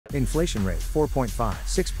Inflation rate 4.5,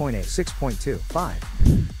 6.8, 6.2,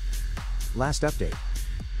 5. Last update.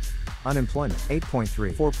 Unemployment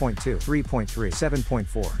 8.3, 4.2, 3.3,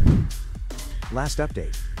 7.4. Last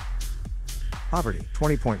update. Poverty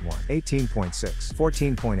 20.1, 18.6,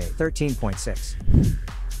 14.8, 13.6.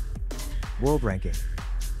 World ranking.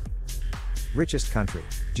 Richest country,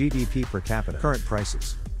 GDP per capita, current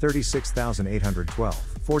prices, 36,812,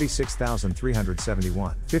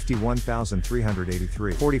 46,371,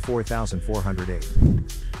 51,383, 44,408.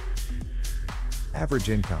 Average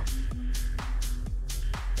income.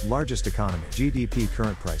 Largest economy, GDP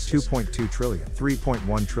current price, 2.2 trillion,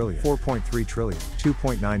 3.1 trillion, 4.3 trillion,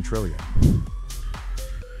 2.9 trillion.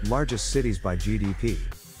 Largest cities by GDP.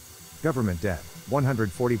 Government debt,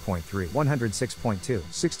 140.3, 106.2,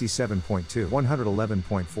 67.2,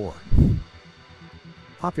 111.4.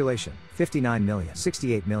 Population, 59 million,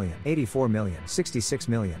 68 million, 84 million, 66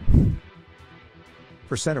 million.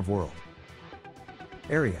 Percent of world.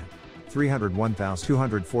 Area, 301,000,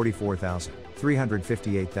 244,000,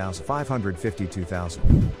 358,000,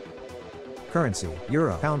 552,000. Currency,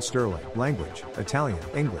 Euro, Pound Sterling. Language, Italian,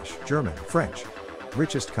 English, German, French.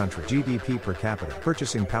 Richest country, GDP per capita,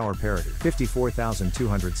 purchasing power parity,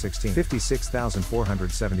 54,216,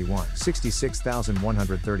 56,471,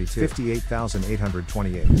 66,132,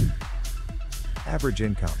 58,828. Average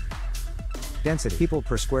income. Density, people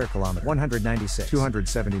per square kilometer, 196,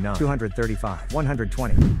 279, 235,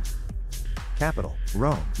 120. Capital,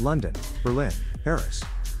 Rome, London, Berlin, Paris.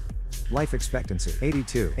 Life expectancy,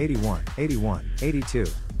 82, 81, 81, 82.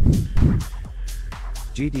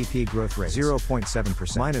 GDP growth rate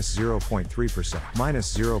 0.7%, minus 0.3%,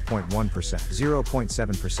 minus 0.1%,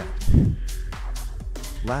 0.7%.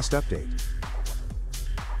 Last update.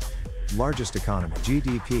 Largest economy,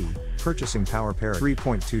 GDP, purchasing power parity,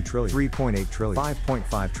 3.2 trillion, 3.8 trillion,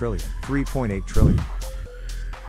 5.5 trillion, 3.8 trillion.